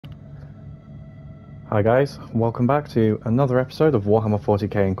Hi guys, welcome back to another episode of Warhammer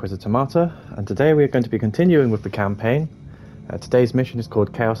 40k Inquisitor Martyr, and today we are going to be continuing with the campaign. Today's mission is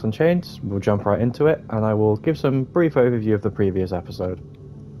called Chaos Unchained. We'll jump right into it, and I will give some brief overview of the previous episode.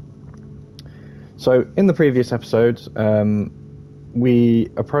 So, in the previous episode, we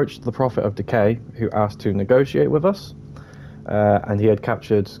approached the Prophet of Decay, who asked to negotiate with us, and he had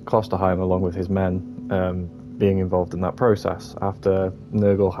captured Klosterheim along with his men, being involved in that process after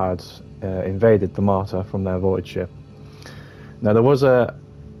Nurgle had invaded the Martyr from their void ship. Now there was a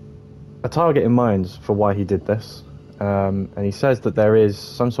target in mind for why he did this, and he says that there is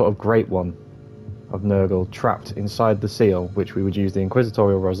some sort of Great One of Nurgle trapped inside the seal, which we would use the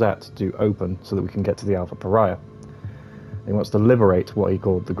Inquisitorial Rosette to open so that we can get to the Alpha Pariah. He wants to liberate what he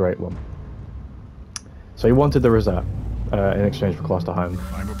called the Great One. So he wanted the Rosette in exchange for Klosterheim.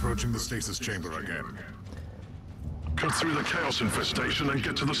 I'm approaching the Stasis Chamber again. Cut through the Chaos Infestation and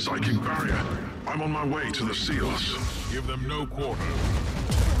get to the Psychic Barrier. I'm on my way to the seals. Give them no quarter.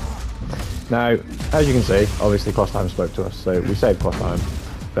 Now, as you can see, obviously Klosterheim spoke to us, so we saved Klosterheim.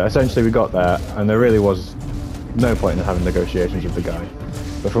 But essentially we got there, and there really was no point in having negotiations with the guy.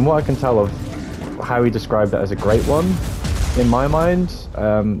 But from what I can tell of how he described it as a Great One, in my mind,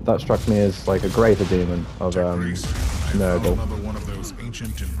 that struck me as like a greater demon of Nurgle. Another one of those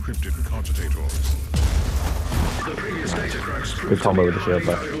ancient encrypted cogitators. Good combo with the shield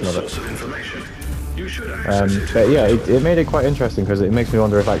there, love it. But yeah, it made it quite interesting because it makes me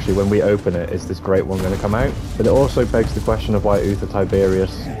wonder if actually when we open it, is this Great One going to come out? But it also begs the question of why Uther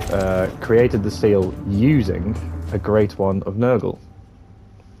Tiberius created the seal using a Great One of Nurgle.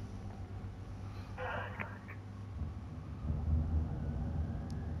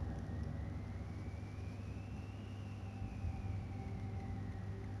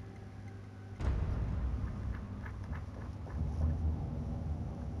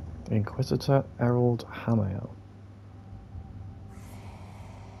 Inquisitor Errol Hamael.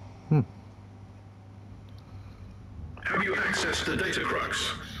 Have you accessed the data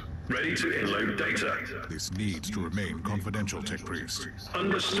crux? Ready to inload data? This needs to remain confidential, Tech Priest.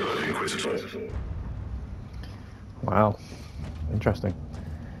 Understood, Inquisitor. Wow, interesting.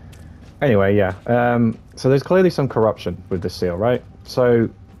 Anyway, yeah. So there's clearly some corruption with this seal, right? So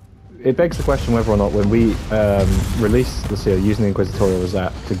it begs the question whether or not when we release the seal using the Inquisitorial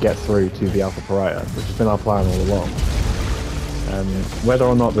Rosette to get through to the Alpha Pariah, which has been our plan all along, whether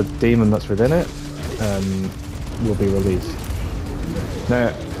or not the demon that's within it will be released.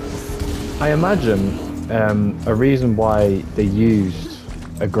 Now, I imagine a reason why they used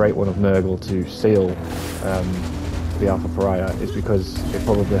a Great One of Nurgle to seal the Alpha Pariah is because it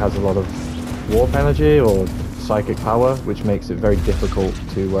probably has a lot of warp energy or psychic power, which makes it very difficult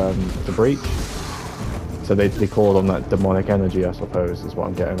to breach. So they called on that demonic energy, I suppose, is what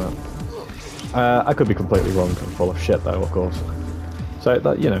I'm getting at. I could be completely wrong. I'm full of shit, though, of course. So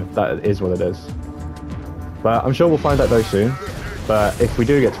that, you know, that is what it is. But I'm sure we'll find out very soon. But if we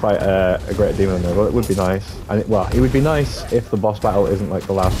do get to fight a great demon, well, it would be nice. And it would be nice if the boss battle isn't like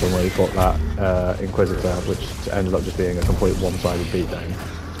the last one where you fought that Inquisitor, which ended up just being a complete one-sided beatdown.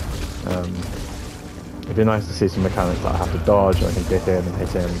 It'd be nice to see some mechanics that I have to dodge, I can dip in and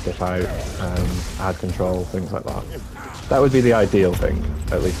hit in and dip out, add control, things like that. That would be the ideal thing,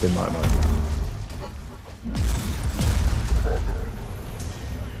 at least in my mind.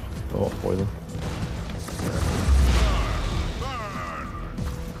 Oh, poison.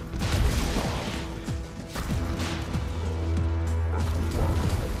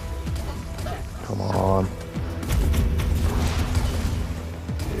 Come on.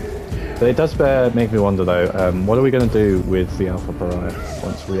 But it does make me wonder though, what are we going to do with the Alpha Pariah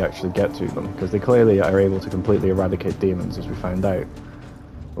once we actually get to them? Because they clearly are able to completely eradicate demons, as we found out.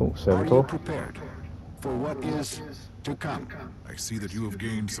 Oh, Servitor. Are you prepared for what is to come? I see that you have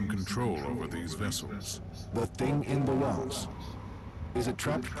gained some control over these vessels. The thing in the walls is a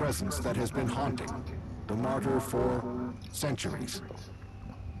trapped presence that has been haunting the Martyr for centuries.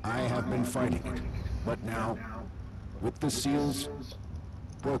 I have been fighting it, but now, with the seals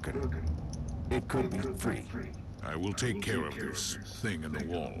broken, it could be free. I will take care of this thing in the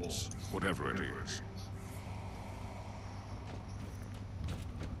walls, whatever it is.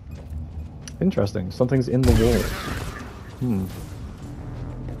 Interesting. Something's in the walls.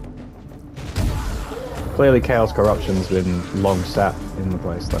 Clearly Chaos Corruption's been long set in the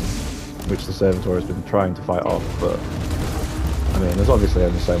place then, which the Servitor has been trying to fight off, but I mean, there's obviously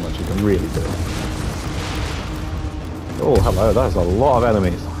only so much you can really do. Oh, hello, that's a lot of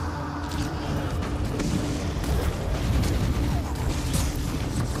enemies.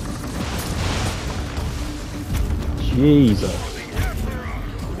 Jesus.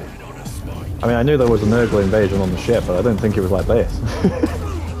 I mean, I knew there was a Nurgle invasion on the ship, but I didn't think it was like this.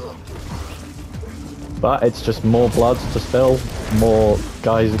 But it's just more blood to spill, more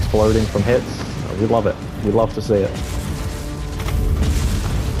guys exploding from hits. We love it. We love to see it.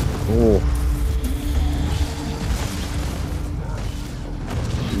 Ooh.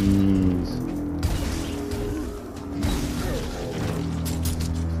 Jeez.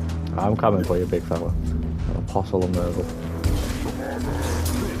 I'm coming for you, big fella. An apostle of Nurgle.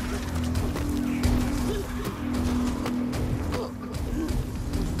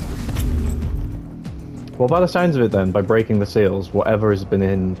 Well, by the sounds of it then, by breaking the seals, whatever has been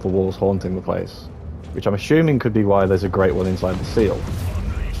in the walls haunting the place, which I'm assuming could be why there's a great one inside the seal,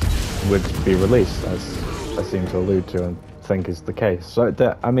 would be released, as I seem to allude to and think is the case. So,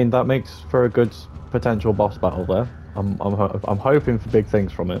 I mean, that makes for a good potential boss battle there. I'm hoping for big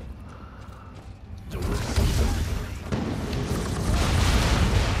things from it.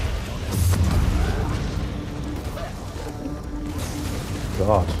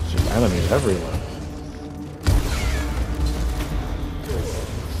 God, it's just enemies everywhere.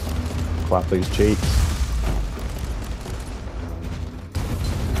 Clap these cheeks.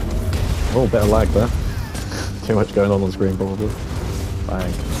 Oh, bit of lag there. Too much going on the screen probably.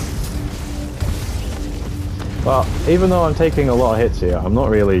 Bang. Well, even though I'm taking a lot of hits here, I'm not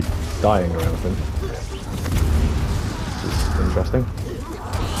really dying or anything. Which is interesting.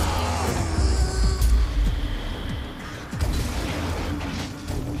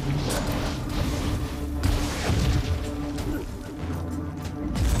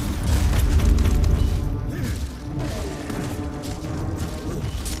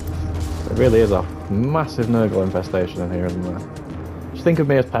 It really is a massive Nurgle infestation in here, isn't there? Just think of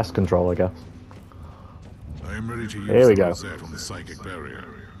me as pest control, I guess. I am ready to use Here we the go. Rosette on the psychic barrier.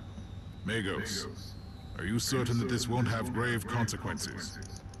 Magos, are you certain that this won't have grave consequences?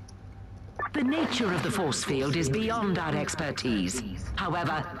 The nature of the force field is beyond our expertise.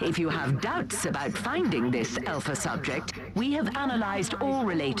 However, if you have doubts about finding this alpha subject, we have analyzed all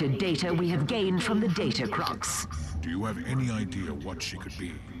related data we have gained from the data crocs. Do you have any idea what she could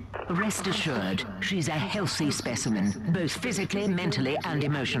be? Rest assured, she's a healthy specimen, both physically, mentally, and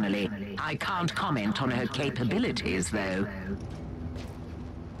emotionally. I can't comment on her capabilities, though.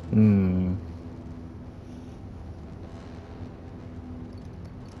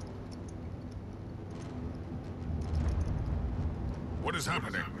 What is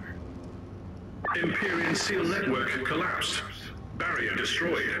happening? Empyrean seal network collapsed. Barrier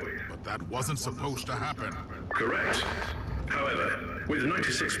destroyed. But that wasn't supposed to happen. Correct. However, with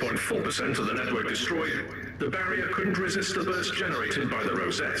 96.4% of the network destroyed, the barrier couldn't resist the burst generated by the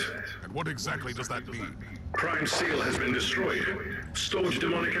Rosette. And what exactly does that mean? Prime seal has been destroyed. Stored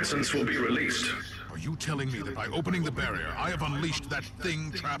demonic essence will be released. Are you telling me that by opening the barrier, I have unleashed that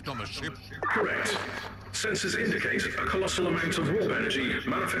thing trapped on the ship? Correct. Sensors indicate a colossal amount of warp energy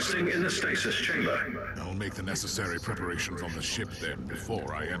manifesting in the Stasis Chamber. I'll make the necessary preparations on the ship then,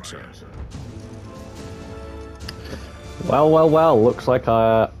 before I enter. Well, well, well. Looks like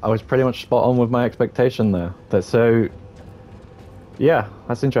I was pretty much spot on with my expectation there. Yeah,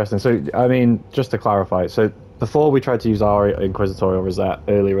 that's interesting. So, I mean, just to clarify, so before we tried to use our Inquisitorial Rosette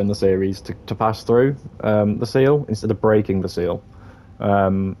earlier in the series to pass through the seal, instead of breaking the seal.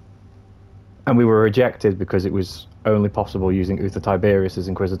 And we were rejected because it was only possible using Uther Tiberius's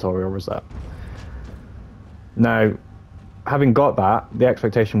Inquisitorial Rosette. Now, having got that, the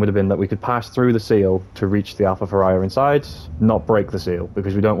expectation would have been that we could pass through the seal to reach the Alpha Pariah inside, not break the seal,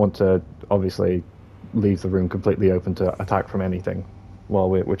 because we don't want to, obviously, leave the room completely open to attack from anything while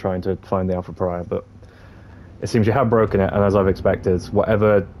we're trying to find the Alpha Pariah. But it seems you have broken it, and as I've expected,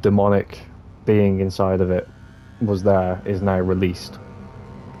 whatever demonic being inside of it was there is now released.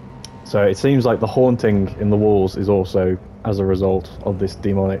 So it seems like the haunting in the walls is also as a result of this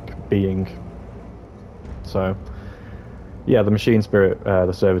demonic being. So, yeah, the machine spirit,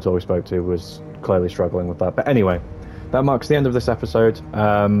 the servitor we spoke to, was clearly struggling with that. But anyway, that marks the end of this episode.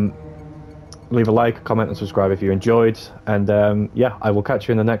 Leave a like, comment, and subscribe if you enjoyed. And yeah, I will catch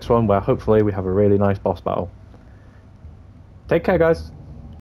you in the next one, where hopefully we have a really nice boss battle. Take care, guys.